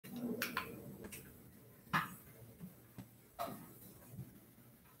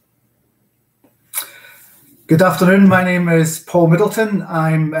Good afternoon. My name is Paul Middleton.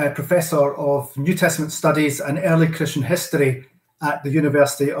 I'm a Professor of New Testament Studies and Early Christian History at the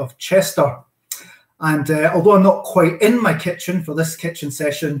University of Chester. And although I'm not quite in my kitchen for this kitchen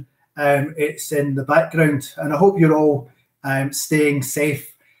session, it's in the background. And I hope you're all staying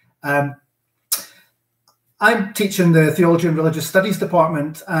safe. I'm teaching the Theology and Religious Studies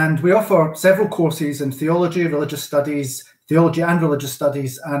department, and we offer several courses in theology, religious studies, theology and religious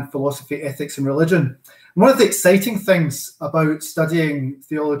studies, and philosophy, ethics, and religion. One of the exciting things about studying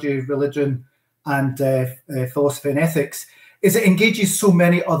theology, religion, and philosophy and ethics is it engages so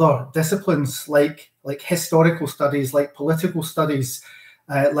many other disciplines like historical studies, like political studies,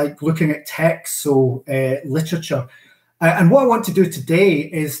 like looking at texts, so literature. And what I want to do today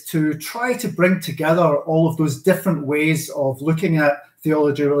is to try to bring together all of those different ways of looking at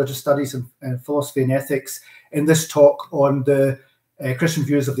theology, religious studies, and philosophy and ethics in this talk on the Christian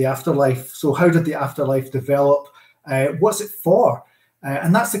views of the afterlife. So how did the afterlife develop? What's it for?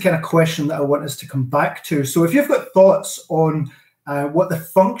 And that's the kind of question that I want us to come back to. So if you've got thoughts on what the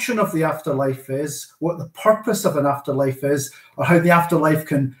function of the afterlife is, what the purpose of an afterlife is, or how the afterlife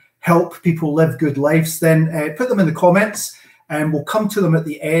can help people live good lives, then put them in the comments and we'll come to them at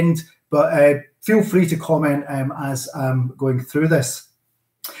the end. But feel free to comment as I'm going through this.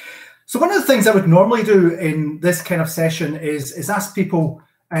 So one of the things I would normally do in this kind of session is ask people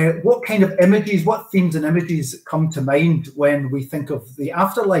what kind of images, what themes and images come to mind when we think of the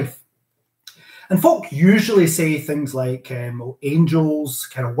afterlife. And folk usually say things like angels,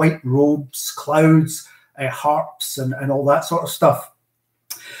 kind of white robes, clouds, harps, and all that sort of stuff.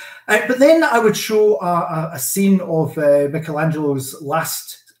 But then I would show a scene of Michelangelo's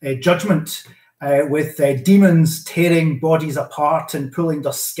Last Judgment, with demons tearing bodies apart and pulling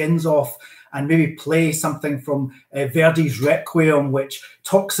their skins off, and maybe play something from Verdi's Requiem, which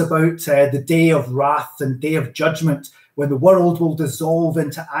talks about the day of wrath and day of judgment, when the world will dissolve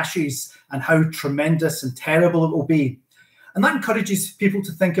into ashes and how tremendous and terrible it will be. And that encourages people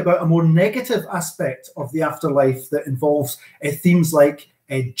to think about a more negative aspect of the afterlife that involves themes like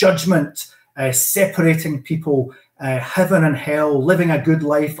judgment, separating people, heaven and hell, living a good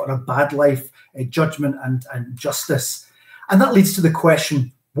life or a bad life, judgment and justice. And that leads to the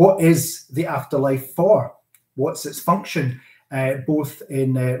question, what is the afterlife for? What's its function, both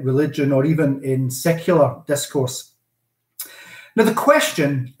in religion or even in secular discourse? Now, the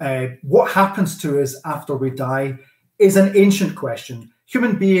question, what happens to us after we die, is an ancient question.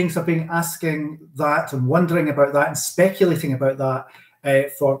 Human beings have been asking that and wondering about that and speculating about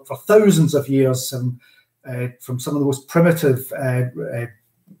that for thousands of years, from some of the most primitive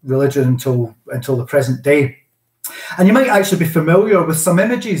religion until the present day. And you might actually be familiar with some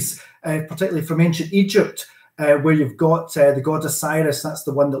images, particularly from ancient Egypt, where you've got the god Osiris. That's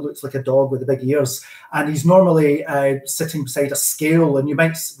the one that looks like a dog with the big ears, and he's normally sitting beside a scale, and you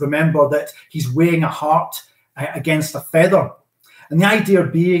might remember that he's weighing a heart against a feather. And the idea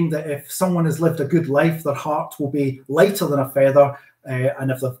being that if someone has lived a good life, their heart will be lighter than a feather,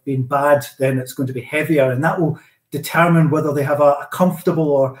 and if they've been bad, then it's going to be heavier, and that will determine whether they have a comfortable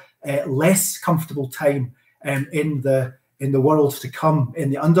or less comfortable time in the world to come, in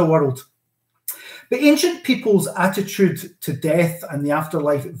the underworld. But ancient people's attitude to death and the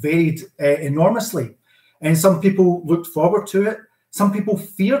afterlife varied enormously. And some people looked forward to it, some people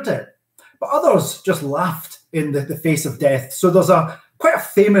feared it, but others just laughed in the face of death. So there's quite a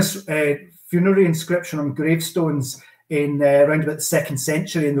famous funerary inscription on gravestones in around about the 2nd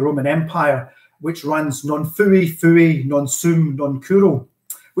century in the Roman Empire, which runs non fui, fui, non sum, non curo,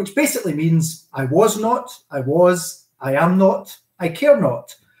 which basically means I was not, I was, I am not, I care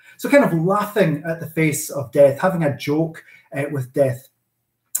not. So kind of laughing at the face of death, having a joke with death.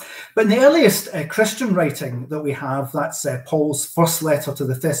 But in the earliest Christian writing that we have, that's Paul's first letter to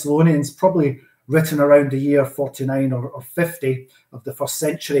the Thessalonians, probably written around the year 49 or 50 of the 1st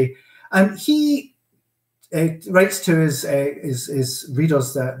century. And he writes to his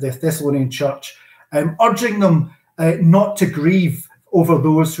readers, the Thessalonian church, urging them not to grieve over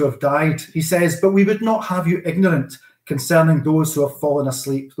those who have died. He says, but we would not have you ignorant concerning those who have fallen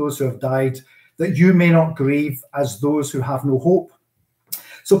asleep, those who have died, that you may not grieve as those who have no hope.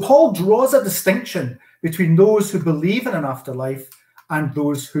 So Paul draws a distinction between those who believe in an afterlife and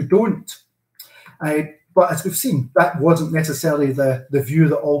those who don't. But as we've seen, that wasn't necessarily the view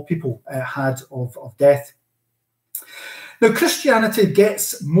that all people had of death. Now, Christianity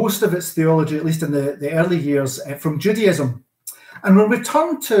gets most of its theology, at least in the early years, from Judaism. And when we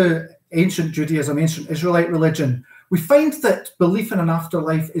turn to ancient Judaism, ancient Israelite religion, we find that belief in an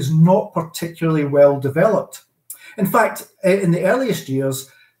afterlife is not particularly well developed. In fact, in the earliest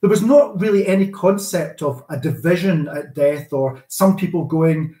years, There was not really any concept of a division at death, or some people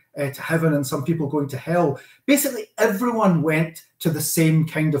going to heaven and some people going to hell. Basically, everyone went to the same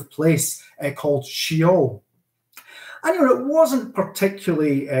kind of place called Sheol. And it wasn't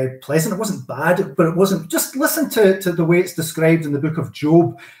particularly pleasant. It wasn't bad, but it wasn't. Just listen to the way it's described in the book of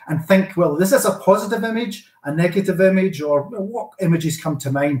Job and think, well, is this a positive image, a negative image, or what images come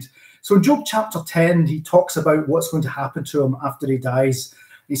to mind? So in Job chapter 10, he talks about what's going to happen to him after he dies.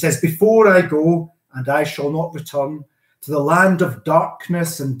 He says, "Before I go, and I shall not return, to the land of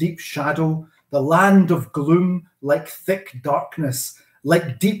darkness and deep shadow, the land of gloom like thick darkness,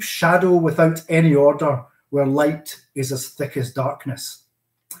 like deep shadow without any order, where light is as thick as darkness."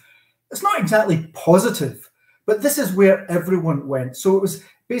 It's not exactly positive, but this is where everyone went. So it was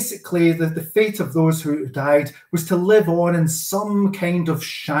basically the fate of those who died was to live on in some kind of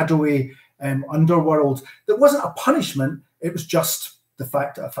shadowy underworld that wasn't a punishment, it was just a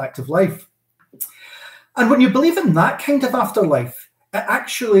fact of life. And when you believe in that kind of afterlife, it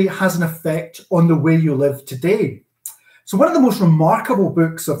actually has an effect on the way you live today. So one of the most remarkable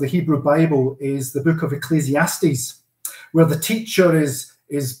books of the Hebrew Bible is the book of Ecclesiastes, where the teacher is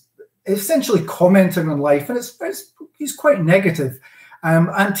essentially commenting on life, and he's quite negative.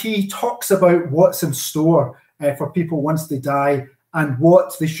 And he talks about what's in store for people once they die and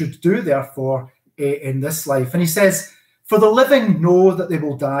what they should do, therefore, in this life. And he says, "For the living know that they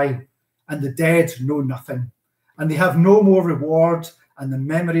will die, and the dead know nothing. And they have no more reward, and the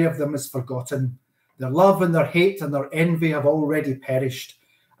memory of them is forgotten. Their love and their hate and their envy have already perished,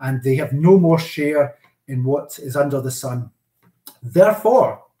 and they have no more share in what is under the sun.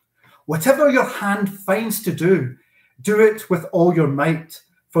 Therefore, whatever your hand finds to do, do it with all your might,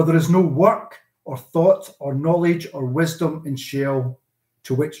 for there is no work or thought or knowledge or wisdom in Sheol,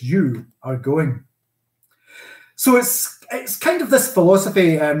 to which you are going." So it's kind of this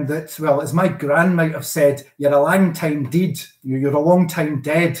philosophy that, well, as my gran might have said, you're a long time dead, you're a long time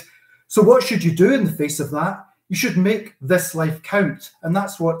dead. So what should you do in the face of that? You should make this life count. And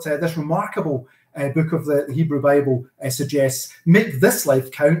that's what this remarkable book of the Hebrew Bible suggests. Make this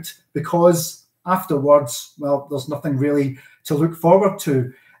life count, because afterwards, well, there's nothing really to look forward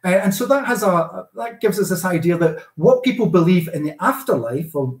to. And so that gives us this idea that what people believe in the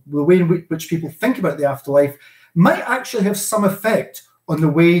afterlife, or the way in which people think about the afterlife, might actually have some effect on the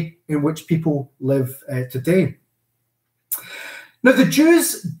way in which people live today. Now, the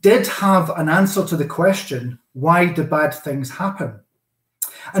Jews did have an answer to the question, why do bad things happen?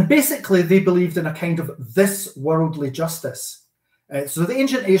 And basically, they believed in a kind of this worldly justice. So the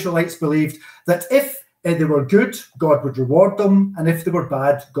ancient Israelites believed that if they were good, God would reward them, and if they were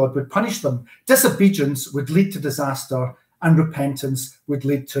bad, God would punish them. Disobedience would lead to disaster, and repentance would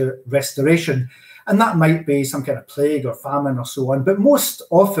lead to restoration. And that might be some kind of plague or famine or so on. But most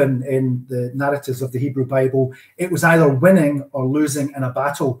often in the narratives of the Hebrew Bible, it was either winning or losing in a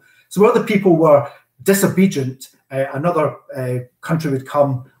battle. So where the people were disobedient, another country would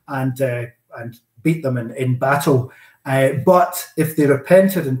come and beat them in battle. But if they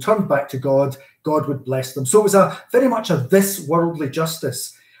repented and turned back to God, God would bless them. So it was very much a this worldly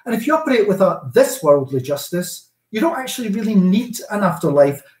justice. And if you operate with a this worldly justice, you don't actually really need an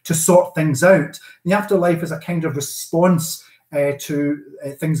afterlife to sort things out. The afterlife is a kind of response to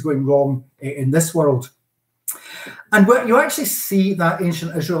things going wrong in this world. And where you actually see that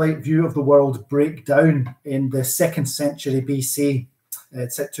ancient Israelite view of the world break down in the 2nd century BC.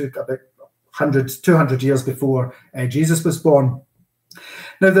 It took about 200 years before Jesus was born.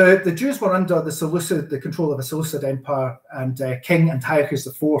 Now, the Jews were under the control of a Seleucid empire, and King Antiochus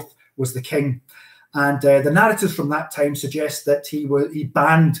IV was the king. And the narratives from that time suggest that he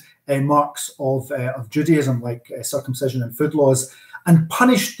banned marks of Judaism, like circumcision and food laws, and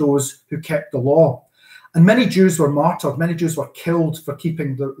punished those who kept the law. And many Jews were martyred, many Jews were killed for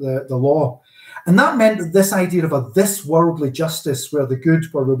keeping the law. And that meant that this idea of this worldly justice, where the good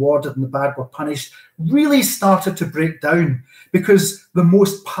were rewarded and the bad were punished, really started to break down, because the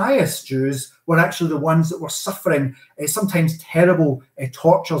most pious Jews were actually the ones that were suffering sometimes terrible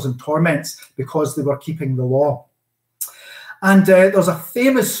tortures and torments because they were keeping the law. And there's a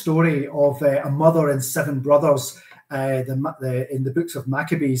famous story of a mother and 7 brothers in the books of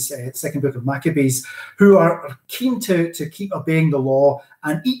Maccabees, second book of Maccabees, who are keen to keep obeying the law,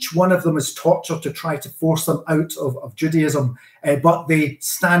 and each one of them is tortured to try to force them out of Judaism, but they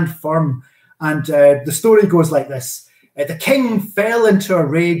stand firm. And the story goes like this. The king fell into a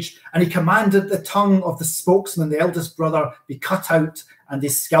rage, and he commanded the tongue of the spokesman, the eldest brother, be cut out, and they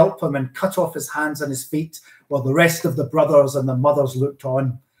scalp him and cut off his hands and his feet, while the rest of the brothers and the mothers looked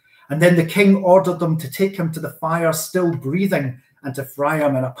on. And then the king ordered them to take him to the fire, still breathing, and to fry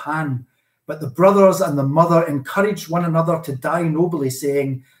him in a pan. But the brothers and the mother encouraged one another to die nobly,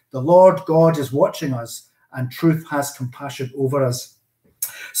 saying, "The Lord God is watching us, and truth has compassion over us."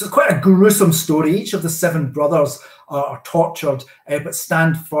 So it's quite a gruesome story. Each of the 7 brothers are tortured, but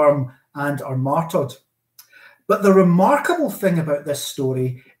stand firm and are martyred. But the remarkable thing about this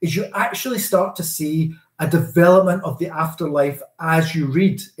story is you actually start to see a development of the afterlife as you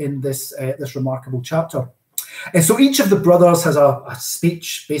read in this remarkable chapter. And so each of the brothers has a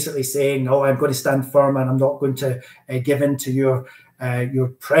speech basically saying, "Oh, I'm going to stand firm and I'm not going to give in to your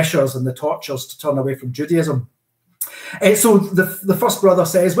pressures and the tortures to turn away from Judaism." So the first brother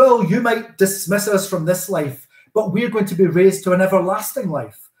says, "Well, you might dismiss us from this life, but we're going to be raised to an everlasting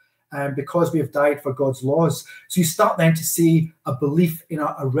life because we have died for God's laws." So you start then to see a belief in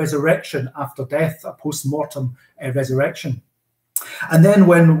a resurrection after death, a post-mortem resurrection. And then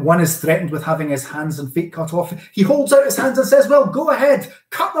when one is threatened with having his hands and feet cut off, he holds out his hands and says, "Well, go ahead,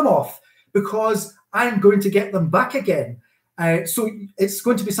 cut them off, because I'm going to get them back again." So it's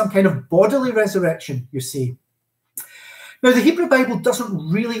going to be some kind of bodily resurrection, you see. Now, the Hebrew Bible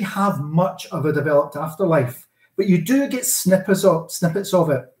doesn't really have much of a developed afterlife, but you do get snippets of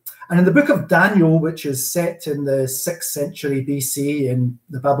it. And in the book of Daniel, which is set in the 6th century BC in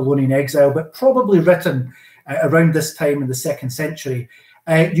the Babylonian exile, but probably written around this time in the 2nd century,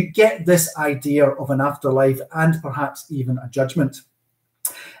 you get this idea of an afterlife and perhaps even a judgment.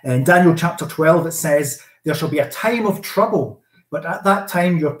 In Daniel chapter 12, it says, "There shall be a time of trouble, but at that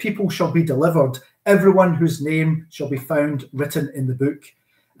time your people shall be delivered, everyone whose name shall be found written in the book.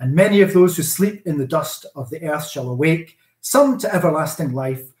 And many of those who sleep in the dust of the earth shall awake, some to everlasting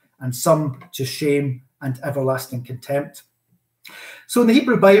life, and some to shame and everlasting contempt." So in the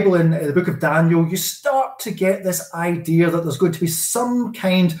Hebrew Bible, in the book of Daniel, you start to get this idea that there's going to be some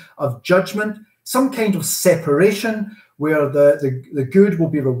kind of judgment, some kind of separation where the good will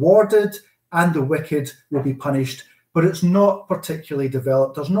be rewarded and the wicked will be punished. But it's not particularly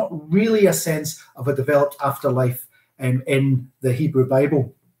developed. There's not really a sense of a developed afterlife in the Hebrew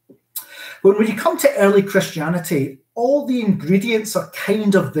Bible. But when you come to early Christianity, all the ingredients are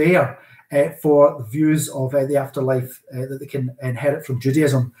kind of there for views of the afterlife that they can inherit from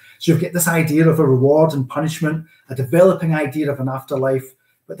Judaism. So you get this idea of a reward and punishment, a developing idea of an afterlife,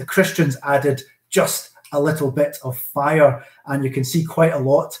 but the Christians added just a little bit of fire, and you can see quite a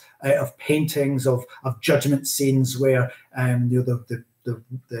lot of paintings of judgment scenes where the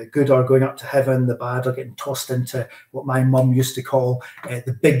good are going up to heaven, the bad are getting tossed into what my mum used to call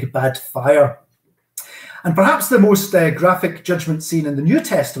the big bad fire. And perhaps the most graphic judgment scene in the New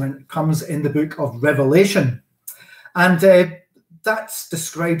Testament comes in the book of Revelation. And that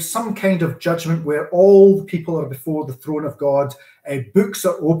describes some kind of judgment where all the people are before the throne of God, books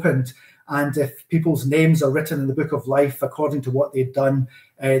are opened, and if people's names are written in the book of life according to what they've done,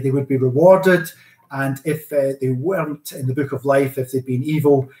 they would be rewarded. And if they weren't in the book of life, if they'd been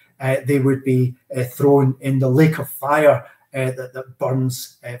evil, they would be thrown in the lake of fire that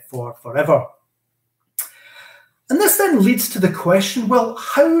burns for forever. And this then leads to the question, well,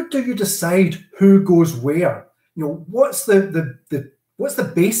 how do you decide who goes where? You know, what's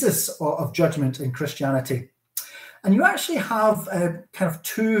the basis of judgment in Christianity? And you actually have kind of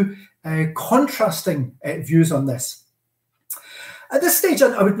two contrasting views on this. At this stage,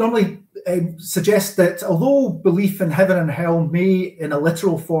 I would normally suggest that although belief in heaven and hell may, in a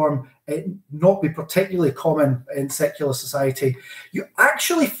literal form, not be particularly common in secular society, you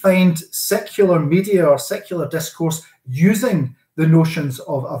actually find secular media or secular discourse using the notions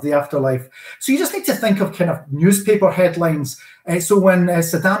of the afterlife. So you just need to think of kind of newspaper headlines. So when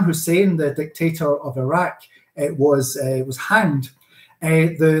Saddam Hussein, the dictator of Iraq, was hanged,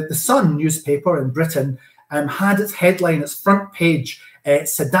 the Sun newspaper in Britain had its headline, its front page,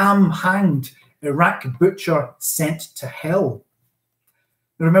 "Saddam hanged, Iraq butcher sent to hell."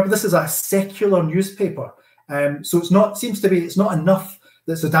 Now remember, this is a secular newspaper, so it's not enough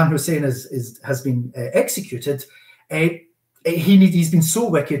that Saddam Hussein has been executed. He's been so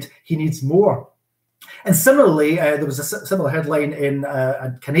wicked, he needs more. And similarly, there was a similar headline in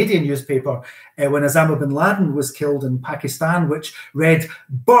a Canadian newspaper when Osama bin Laden was killed in Pakistan, which read,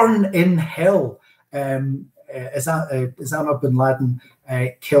 "Burn in hell. Osama bin Laden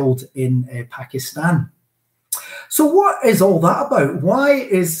killed in Pakistan." So what is all that about? Why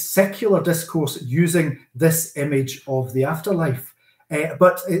is secular discourse using this image of the afterlife?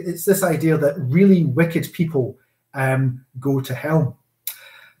 But it's this idea that really wicked people go to hell.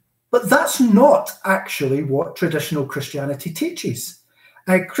 But that's not actually what traditional Christianity teaches.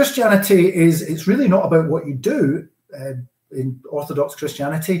 Christianity it's really not about what you do in Orthodox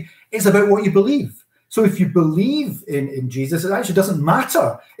Christianity. It's about what you believe. So if you believe in Jesus, it actually doesn't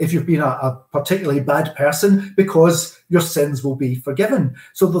matter if you've been a particularly bad person, because your sins will be forgiven.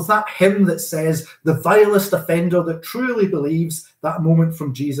 So there's that hymn that says, the vilest offender that truly believes, that moment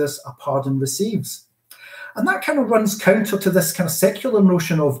from Jesus a pardon receives. And that kind of runs counter to this kind of secular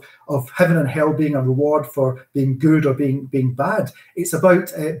notion of heaven and hell being a reward for being good or being bad. It's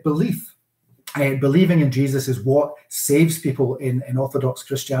about belief. Believing in Jesus is what saves people in Orthodox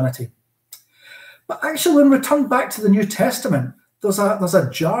Christianity. But actually, when we turn back to the New Testament, there's a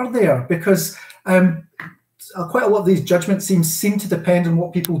jar there, because quite a lot of these judgment scenes seem to depend on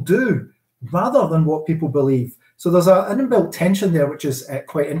what people do rather than what people believe. So there's an inbuilt tension there, which is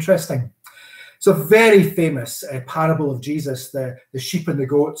quite interesting. So a very famous parable of Jesus, the sheep and the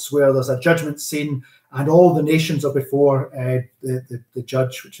goats, where there's a judgment scene and all the nations are before the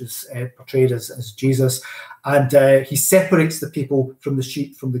judge, which is portrayed as Jesus, and he separates the people from the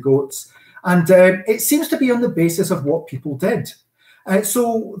sheep from the goats. And it seems to be on the basis of what people did.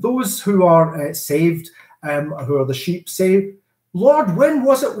 So those who are saved, who are the sheep, say, Lord, when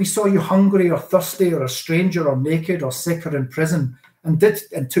was it we saw you hungry or thirsty or a stranger or naked or sick or in prison and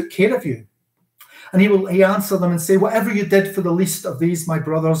took care of you? And he answer them and say, whatever you did for the least of these, my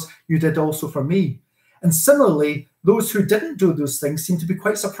brothers, you did also for me. And similarly, those who didn't do those things seem to be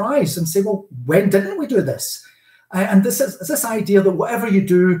quite surprised and say, well, when didn't we do this? And this is this idea that whatever you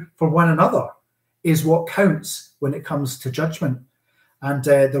do for one another is what counts when it comes to judgment. And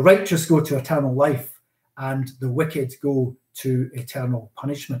the righteous go to eternal life and the wicked go to eternal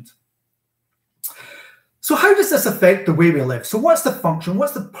punishment. So how does this affect the way we live? So what's the function?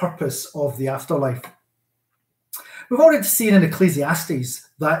 What's the purpose of the afterlife? We've already seen in Ecclesiastes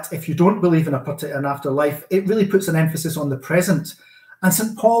that if you don't believe in an afterlife, it really puts an emphasis on the present. And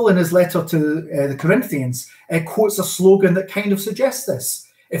St. Paul, in his letter to the Corinthians, quotes a slogan that kind of suggests this.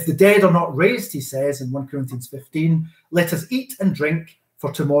 If the dead are not raised, he says in 1 Corinthians 15, let us eat and drink,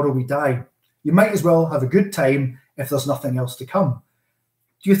 for tomorrow we die. You might as well have a good time if there's nothing else to come.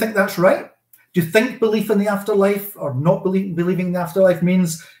 Do you think that's right? Do you think belief in the afterlife or not believing in the afterlife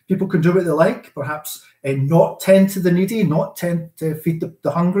means people can do what they like, perhaps not tend to the needy, not tend to feed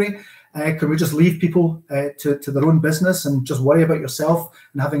the hungry? Can we just leave people to their own business and just worry about yourself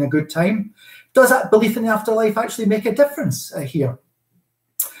and having a good time? Does that belief in the afterlife actually make a difference here?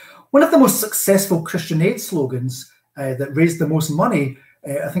 One of the most successful Christian Aid slogans that raised the most money,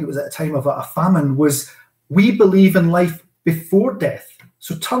 I think it was at a time of a famine, was, we believe in life before death.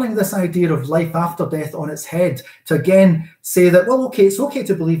 So turning this idea of life after death on its head to again say that, well, okay, it's okay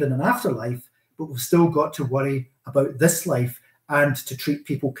to believe in an afterlife, but we've still got to worry about this life and to treat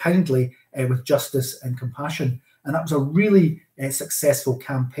people kindly with justice and compassion. And that was a really successful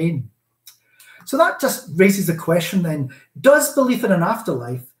campaign. So that just raises the question then, does belief in an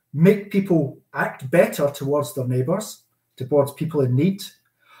afterlife make people act better towards their neighbours, towards people in need?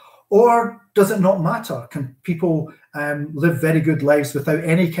 Or does it not matter? Can people live very good lives without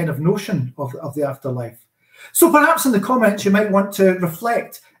any kind of notion of the afterlife? So perhaps in the comments you might want to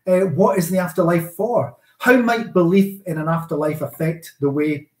reflect, what is the afterlife for? How might belief in an afterlife affect the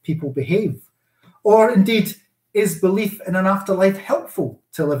way people behave? Or indeed, is belief in an afterlife helpful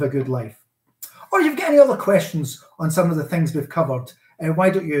to live a good life? Or if you've got any other questions on some of the things we've covered, why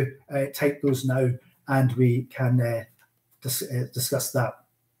don't you type those now and we can discuss that.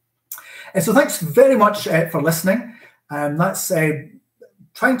 So thanks very much for listening. That's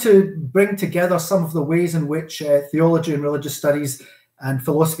trying to bring together some of the ways in which theology and religious studies and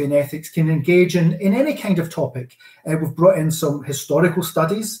philosophy and ethics can engage in any kind of topic. We've brought in some historical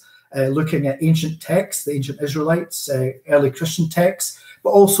studies, looking at ancient texts, the ancient Israelites, early Christian texts,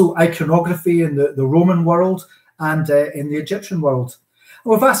 but also iconography in the Roman world and in the Egyptian world.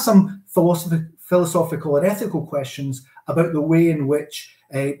 And we've asked some philosophical and ethical questions about the way in which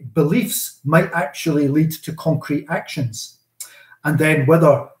beliefs might actually lead to concrete actions, and then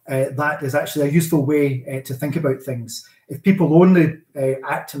whether that is actually a useful way to think about things. If people only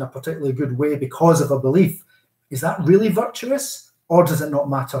act in a particularly good way because of a belief, is that really virtuous, or does it not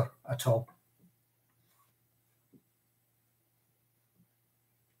matter at all?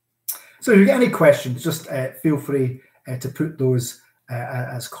 So if you get any questions, just feel free to put those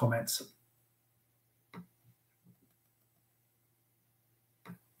as comments.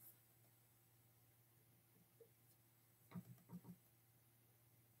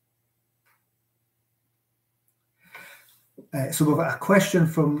 So we've got a question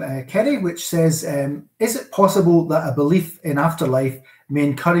from Kerry, which says, is it possible that a belief in afterlife may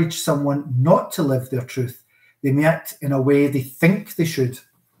encourage someone not to live their truth? They may act in a way they think they should.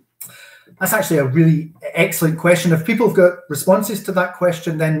 That's actually a really excellent question. If people have got responses to that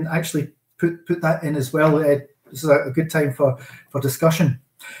question, then actually put that in as well. This is a good time for discussion.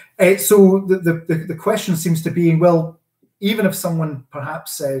 So the question seems to be, well, even if someone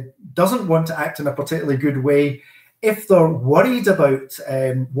perhaps doesn't want to act in a particularly good way, if they're worried about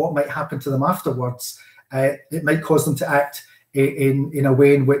what might happen to them afterwards, it might cause them to act in a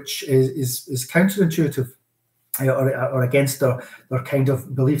way in which is counterintuitive or against their kind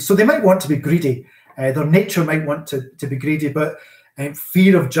of beliefs. So they might want to be greedy. Their nature might want to be greedy, but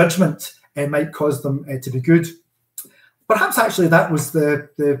fear of judgment might cause them to be good. Perhaps actually that was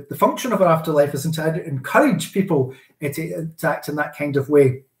the function of our afterlife, is to encourage people to act in that kind of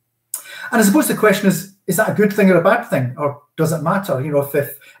way. And I suppose the question is that a good thing or a bad thing, or does it matter? You know,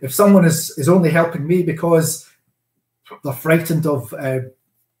 if someone is only helping me because they're frightened of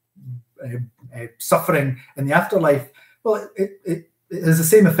suffering in the afterlife, well, it has the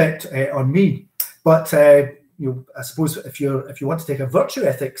same effect on me. But I suppose if you want to take a virtue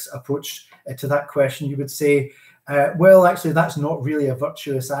ethics approach to that question, you would say, well, actually, that's not really a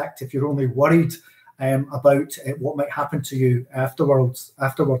virtuous act if you're only worried about what might happen to you afterwards.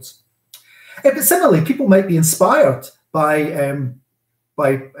 But similarly, people might be inspired by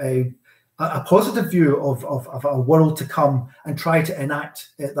a positive view of a world to come and try to enact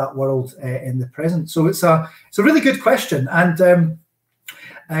that world in the present. So it's a really good question, and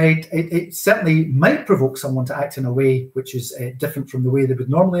it certainly might provoke someone to act in a way which is different from the way they would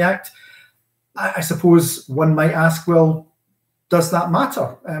normally act. I suppose one might ask, well, does that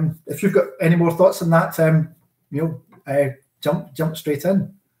matter? If you've got any more thoughts on that, jump straight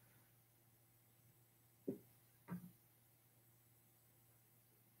in.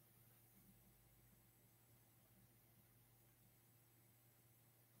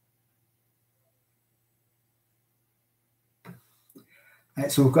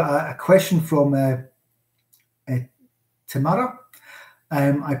 So we've got a question from Tamara.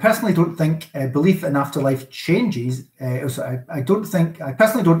 I personally don't think belief in afterlife changes. I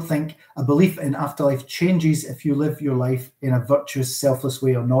personally don't think a belief in afterlife changes if you live your life in a virtuous, selfless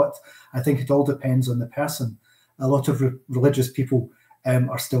way or not. I think it all depends on the person. A lot of religious people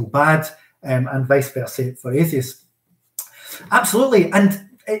are still bad, and vice versa for atheists. Absolutely, and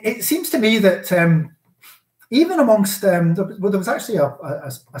it seems to me that even amongst there was actually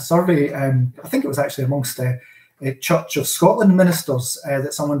a survey. I think it was actually amongst Church of Scotland ministers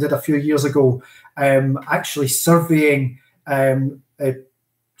that someone did a few years ago, actually surveying.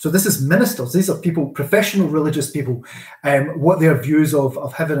 So this is ministers; these are people, professional religious people, what their views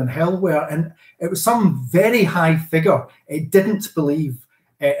of heaven and hell were, and it was some very high figure. It didn't believe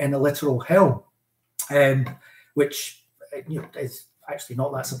in a literal hell, which is actually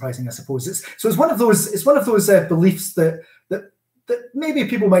not that surprising, I suppose. It's one of those beliefs that maybe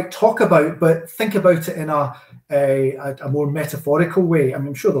people might talk about, but think about it in a more metaphorical way. I mean,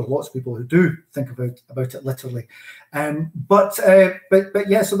 I'm sure there are lots of people who do think about it literally, but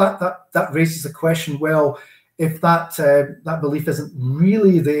yeah. So that raises the question. Well, if that belief isn't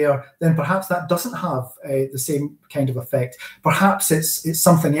really there, then perhaps that doesn't have the same kind of effect. Perhaps it's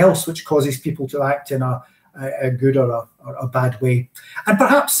something else which causes people to act in a good or a bad way. And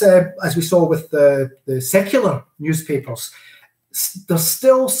perhaps, as we saw with the secular newspapers, there's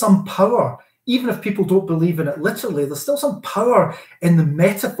still some power, even if people don't believe in it literally, there's still some power in the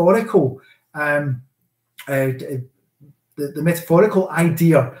metaphorical, the metaphorical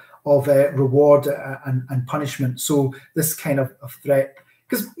idea of reward and punishment. So this kind of threat,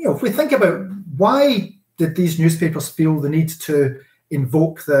 because if we think about why did these newspapers feel the need to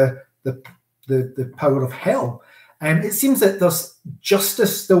invoke the power of hell, it seems that there's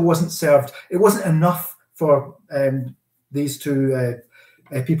justice still wasn't served. It wasn't enough for these two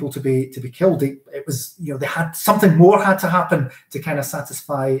people to be killed. It was, they had something more had to happen to kind of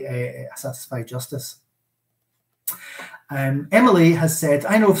satisfy justice. Emily has said,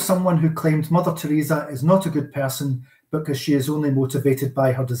 I know of someone who claimed Mother Teresa is not a good person because she is only motivated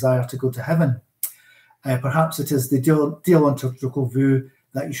by her desire to go to heaven. Perhaps it is the deontological view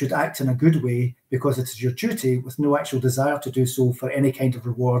that you should act in a good way because it is your duty, with no actual desire to do so for any kind of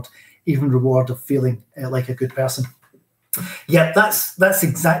reward, even reward of feeling like a good person. Yeah, that's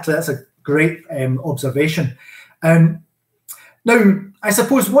a great observation. Now, I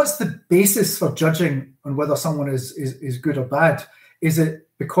suppose, what's the basis for judging on whether someone is good or bad? Is it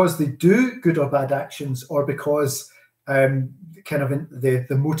because they do good or bad actions, or because the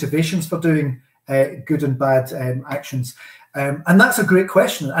motivations for doing good and bad actions? And that's a great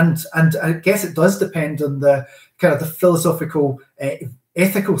question, and I guess it does depend on the kind of the philosophical,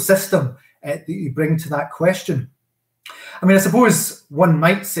 ethical system that you bring to that question. I mean, I suppose one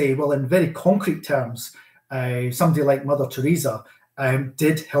might say, well, in very concrete terms, somebody like Mother Teresa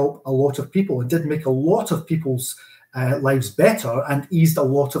did help a lot of people. It did make a lot of people's lives better and eased a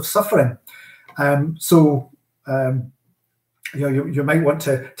lot of suffering. You might want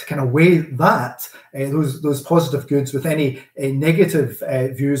to kind of weigh that, those positive goods, with any negative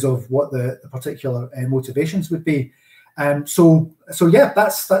views of what the particular motivations would be. So yeah,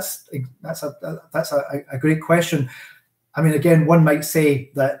 that's a great question. I mean, again, one might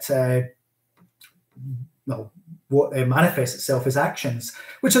say that what manifests itself as actions,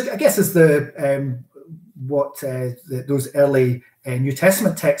 which I guess is what those early New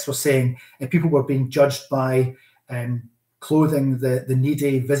Testament texts were saying. People were being judged by clothing the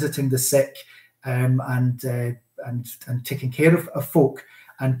needy, visiting the sick, and taking care of folk.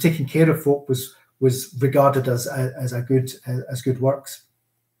 And taking care of folk was regarded as good works.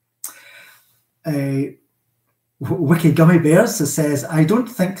 Wiki Gummy Bears says, I don't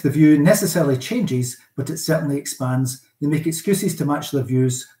think the view necessarily changes, but it certainly expands. They make excuses to match their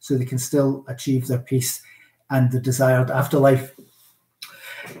views so they can still achieve their peace and the desired afterlife.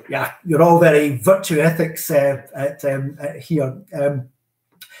 Yeah, you're all very virtue ethics here.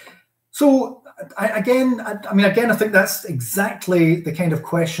 So I think that's exactly the kind of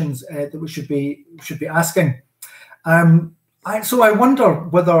questions that we should be asking. So I wonder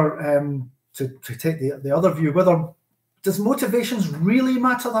whether, to take the other view, whether does motivations really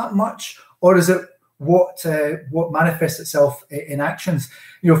matter that much, or is it what manifests itself in actions?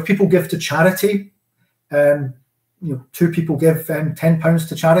 If people give to charity, two people give £10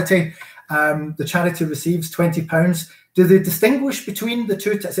 to charity, the charity receives £20. Do they distinguish between the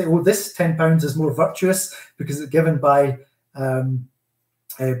two to say, oh, this £10 is more virtuous because it's given by a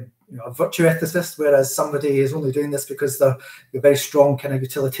virtue ethicist, whereas somebody is only doing this because they're very strong kind of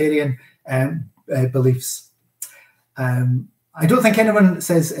utilitarian beliefs? I don't think anyone,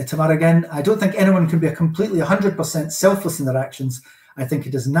 says Tamara again, I don't think anyone can be completely 100% selfless in their actions. I think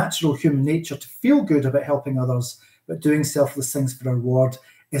it is natural human nature to feel good about helping others, but doing selfless things for a reward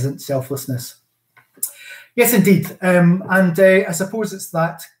isn't selflessness. Yes, indeed. I suppose it's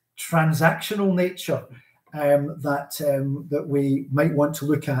that transactional nature that we might want to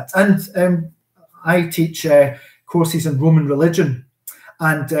look at. And I teach courses in Roman religion,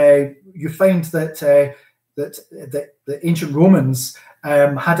 and you find that the ancient Romans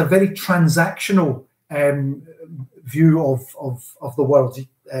had a very transactional view of the world.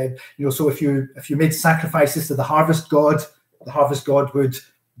 So if you made sacrifices to the harvest god would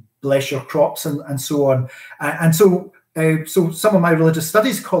bless your crops and so on. So some of my religious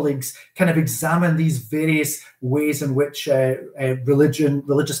studies colleagues kind of examine these various ways in which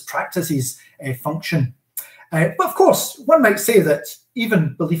religious practices function. But of course, one might say that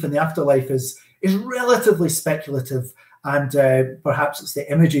even belief in the afterlife is relatively speculative, and perhaps it's the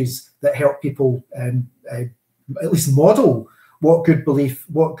images that help people at least model what good belief,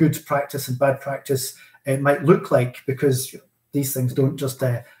 what good practice and bad practice might look like, because these things don't just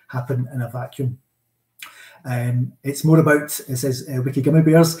happen in a vacuum. It's more about, it says Wiki Gummy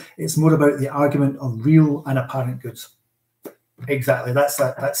Bears, it's more about the argument of real and apparent goods. Exactly, that's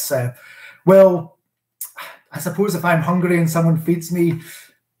well, I suppose if I'm hungry and someone feeds me,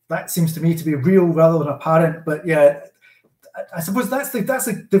 that seems to me to be real rather than apparent. But yeah, I suppose that's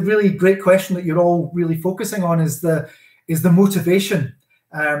the really great question that you're all really focusing on, is the motivation.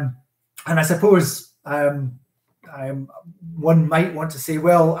 And I suppose one might want to say,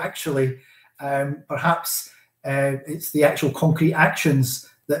 well, actually, perhaps it's the actual concrete actions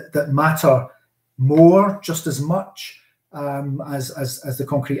that matter more, just as much as the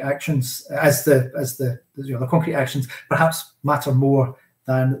concrete actions, the concrete actions perhaps matter more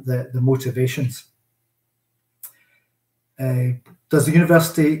than the motivations. Does the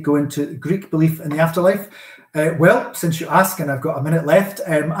university go into Greek belief in the afterlife? Well, since you ask, and I've got a minute left,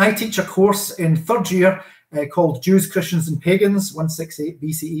 I teach a course in third year called Jews, Christians and Pagans, 168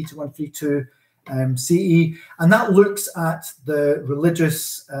 BCE to 132 CE, and that looks at the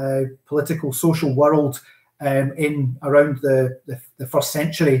religious, political, social world in around the first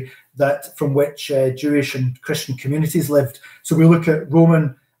century, that from which Jewish and Christian communities lived. So we look at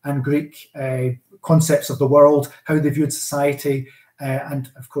Roman and Greek concepts of the world, how they viewed society, and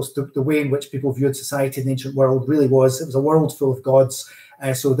of course the way in which people viewed society in the ancient world it was a world full of gods.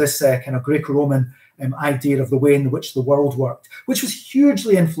 So this kind of Greco-Roman idea of the way in which the world worked, which was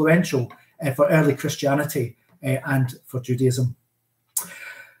hugely influential for early Christianity and for Judaism.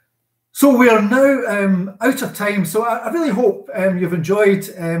 So we are now out of time. So I really hope you've enjoyed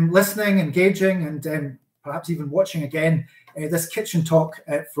listening, engaging, and perhaps even watching again this kitchen talk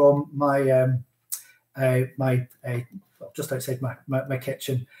from my just outside my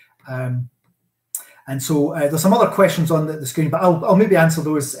kitchen. And so there's some other questions on the screen, but I'll maybe answer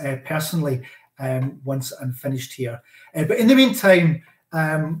those personally once I'm finished here. But in the meantime,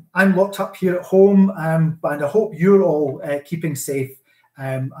 I'm locked up here at home, and I hope you're all keeping safe,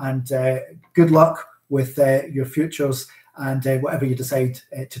 and good luck with your futures and whatever you decide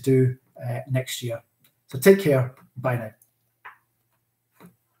to do next year. So take care. Bye now.